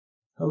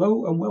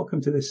Hello and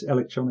welcome to this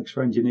Electronics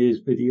for Engineers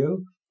video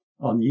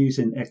on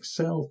using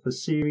Excel for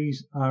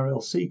series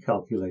RLC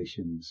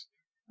calculations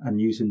and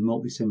using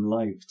Multisim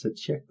Live to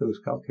check those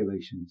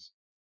calculations.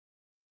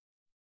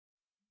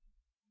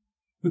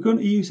 We're going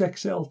to use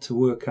Excel to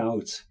work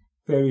out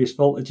various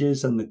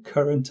voltages and the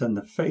current and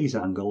the phase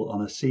angle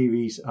on a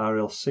series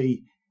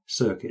RLC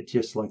circuit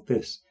just like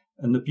this.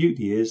 And the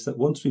beauty is that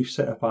once we've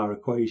set up our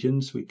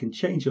equations, we can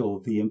change all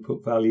of the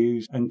input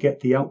values and get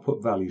the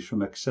output values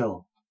from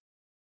Excel.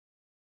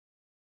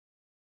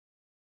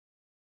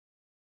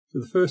 So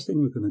the first thing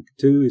we're going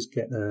to do is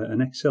get an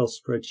Excel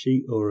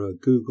spreadsheet or a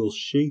Google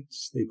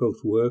Sheets. They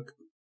both work.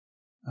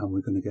 And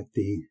we're going to get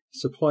the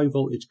supply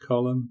voltage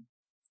column,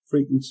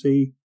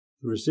 frequency,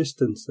 the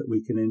resistance that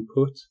we can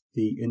input,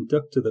 the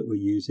inductor that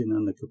we're using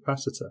and the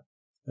capacitor.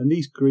 And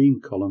these green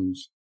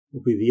columns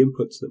will be the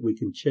inputs that we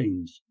can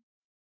change.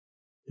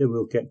 Then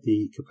we'll get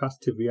the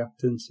capacitive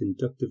reactance,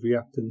 inductive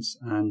reactance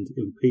and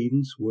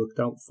impedance worked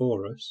out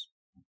for us.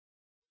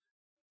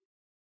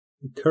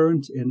 The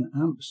current in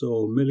amps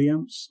or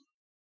milliamps,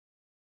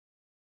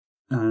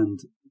 and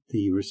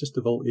the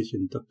resistor voltage,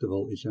 inductor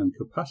voltage and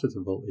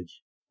capacitor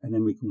voltage. And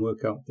then we can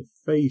work out the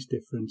phase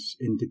difference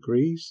in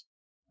degrees,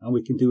 and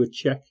we can do a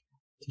check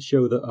to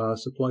show that our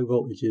supply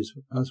voltage is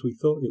as we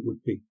thought it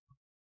would be.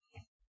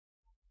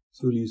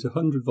 So we'll use a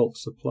 100 volt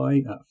supply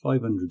at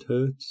 500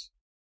 Hertz,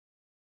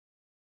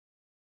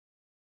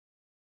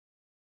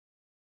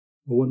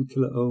 a 1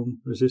 kilo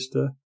ohm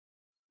resistor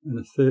and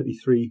a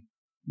 33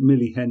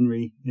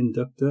 millihenry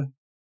inductor,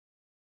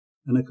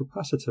 and a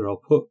capacitor. I'll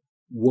put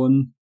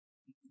 1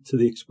 to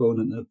the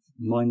exponent of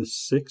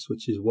 -6,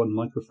 which is 1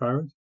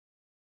 microfarad.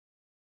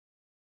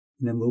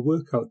 And then we'll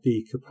work out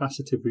the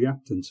capacitive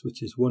reactance,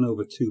 which is 1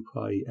 over 2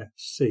 pi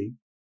Fc.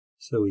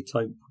 So we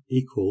type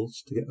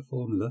equals to get the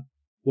formula,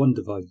 1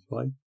 divided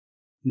by, and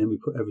then we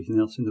put everything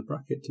else in the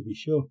bracket to be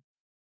sure.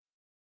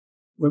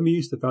 When we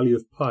use the value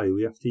of pi,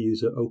 we have to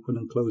use an open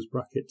and close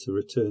bracket to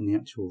return the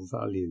actual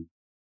value.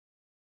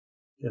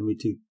 Then we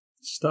do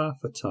star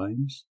for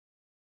times,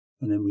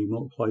 and then we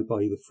multiply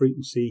by the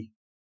frequency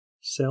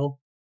cell,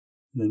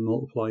 and then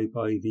multiply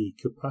by the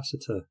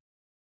capacitor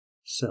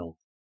cell,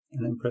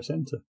 and then press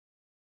enter.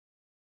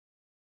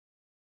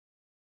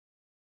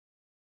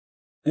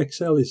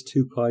 Excel is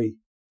 2 pi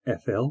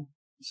FL,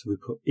 so we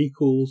put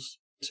equals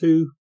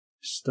 2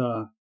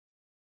 star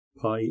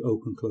pi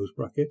open close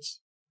brackets,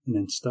 and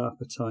then star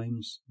for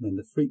times, and then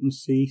the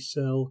frequency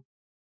cell,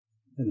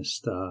 then a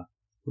star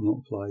to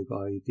multiply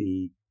by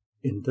the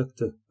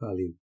inductor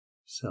value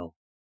cell.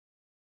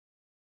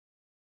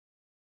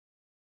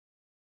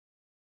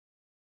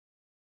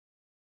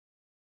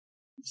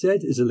 Z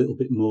is a little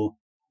bit more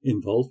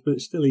involved, but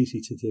it's still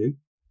easy to do.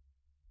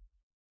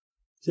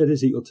 Z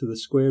is equal to the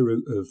square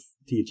root of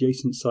the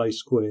adjacent side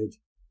squared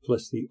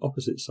plus the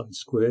opposite side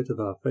squared of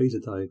our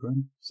phasor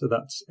diagram. So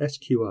that's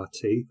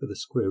SQRT for the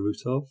square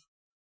root of.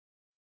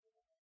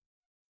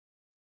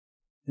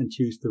 Then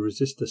choose the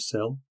resistor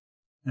cell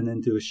and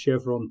then do a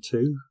chevron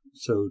 2.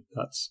 So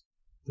that's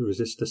the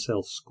resistor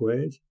cell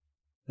squared.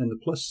 Then the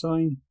plus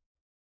sign.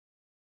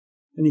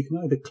 And you can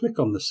either click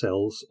on the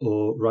cells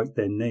or write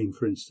their name,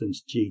 for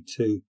instance,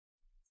 G2.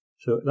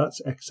 So that's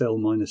XL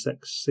minus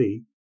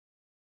XC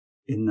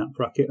in that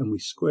bracket, and we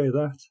square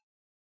that.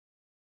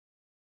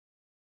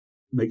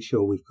 Make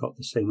sure we've got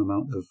the same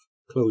amount of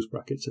closed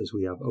brackets as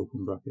we have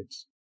open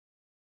brackets.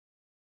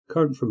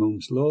 Current from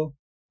Ohm's law,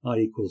 I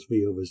equals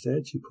V over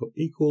Z. You put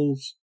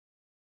equals,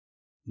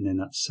 and then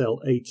that's cell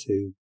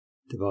A2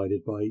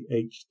 divided by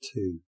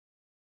H2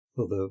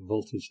 for the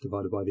voltage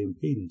divided by the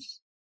impedance.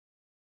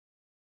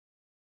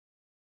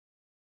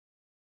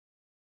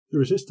 The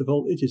resistor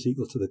voltage is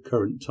equal to the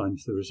current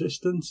times the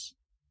resistance,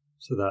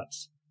 so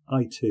that's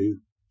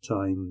I2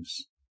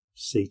 times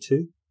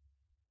C2.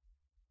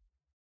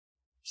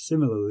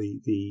 Similarly,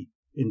 the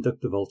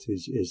inductor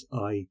voltage is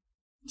I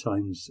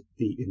times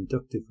the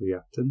inductive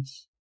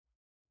reactance,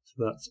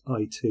 so that's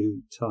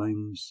I2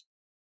 times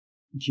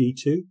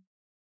G2.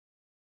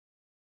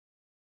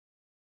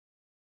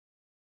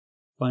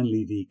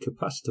 Finally, the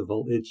capacitor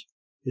voltage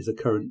is the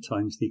current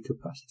times the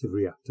capacitive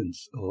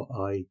reactance, or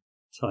I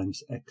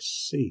times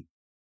XC.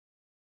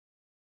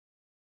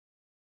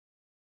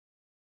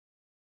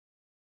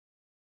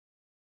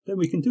 Then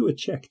we can do a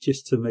check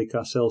just to make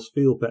ourselves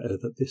feel better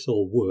that this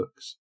all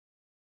works.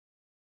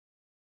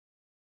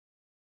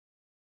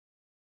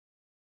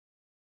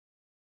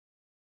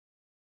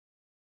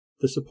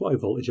 The supply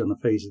voltage on the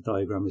phasor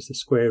diagram is the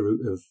square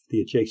root of the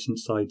adjacent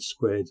side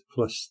squared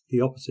plus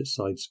the opposite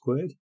side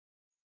squared,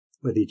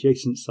 where the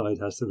adjacent side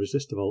has the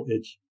resistor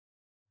voltage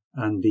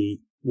and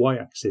the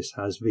y-axis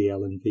has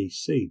VL and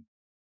VC.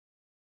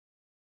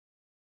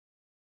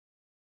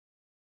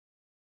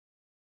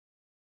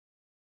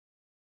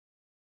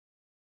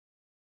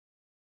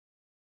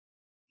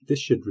 This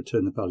should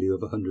return the value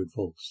of 100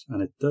 volts,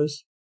 and it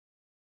does.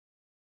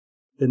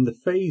 Then the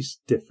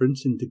phase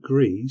difference in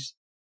degrees.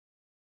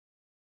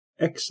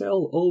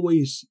 Excel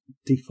always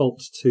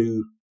defaults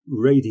to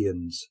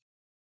radians.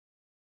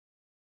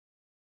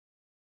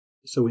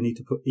 so we need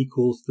to put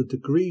equals the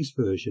degrees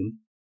version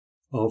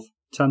of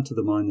tan to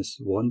the minus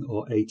 1,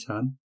 or a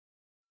tan.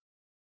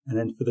 And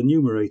then for the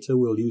numerator,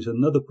 we'll use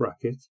another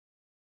bracket,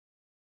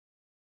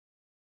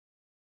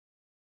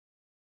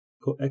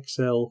 put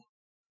XL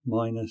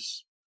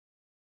minus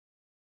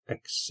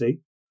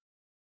XC,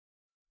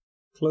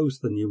 close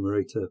the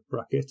numerator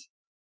bracket,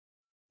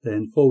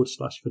 then / for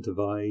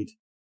divide,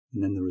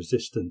 and then the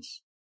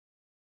resistance.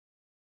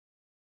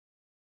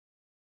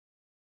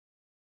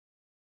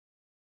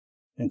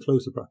 Then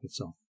close the brackets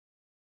off.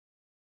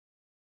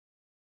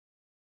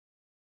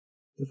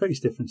 The phase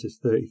difference is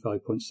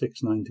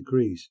 35.69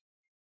 degrees.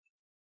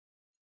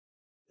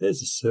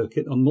 There's a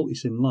circuit on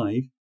Multisim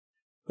Live,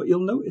 but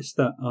you'll notice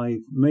that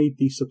I've made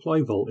the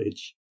supply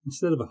voltage,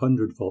 instead of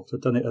 100 volts,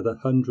 I've done it at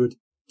 100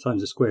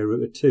 times the square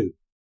root of 2,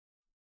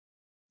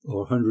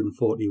 or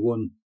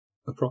 141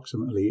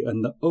 approximately,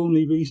 and the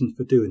only reason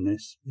for doing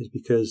this is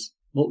because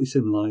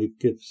Multisim Live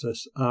gives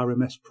us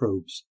RMS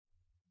probes.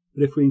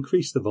 But if we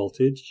increase the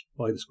voltage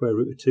by the square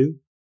root of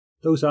 2,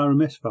 those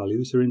RMS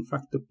values are in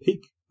fact the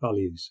peak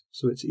values,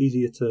 so it's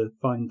easier to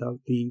find out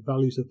the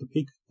values of the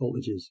peak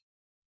voltages.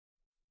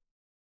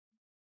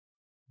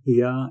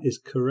 VR is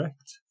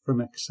correct from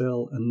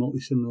Excel and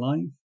Multisim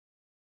Live.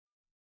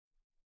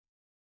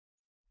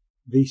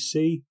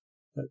 VC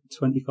at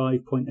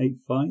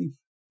 25.85,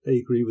 they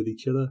agree with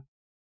each other.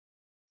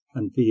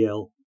 And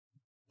VL,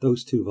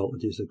 those two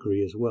voltages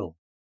agree as well.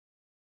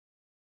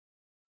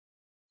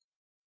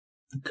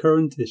 The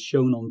current is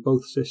shown on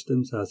both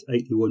systems as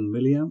 81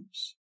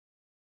 milliamps.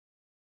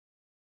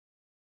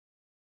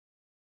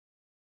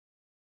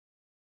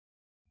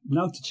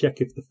 Now to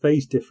check if the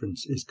phase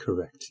difference is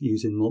correct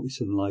using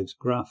Multisim Live's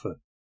grapher.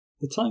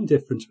 The time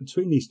difference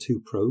between these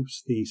two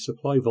probes, the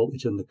supply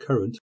voltage and the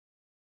current,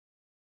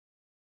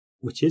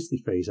 which is the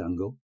phase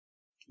angle,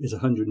 is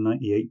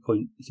 198.07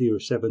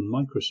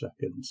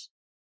 microseconds.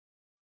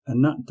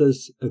 And that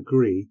does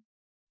agree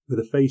with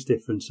a phase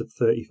difference of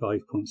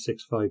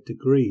 35.65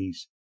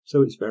 degrees.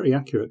 So it's very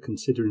accurate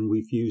considering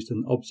we've used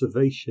an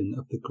observation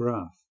of the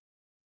graph.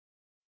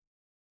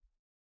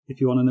 If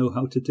you want to know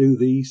how to do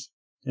these,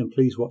 then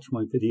please watch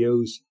my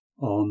videos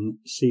on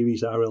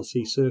series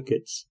RLC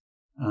circuits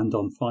and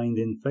on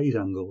finding phase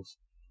angles.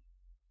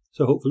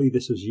 So hopefully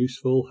this was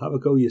useful. Have a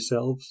go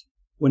yourselves.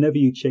 Whenever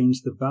you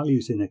change the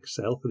values in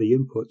Excel for the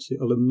inputs,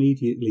 it'll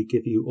immediately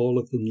give you all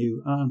of the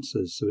new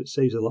answers, so it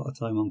saves a lot of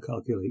time on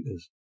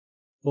calculators.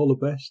 All the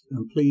best,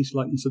 and please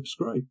like and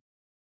subscribe.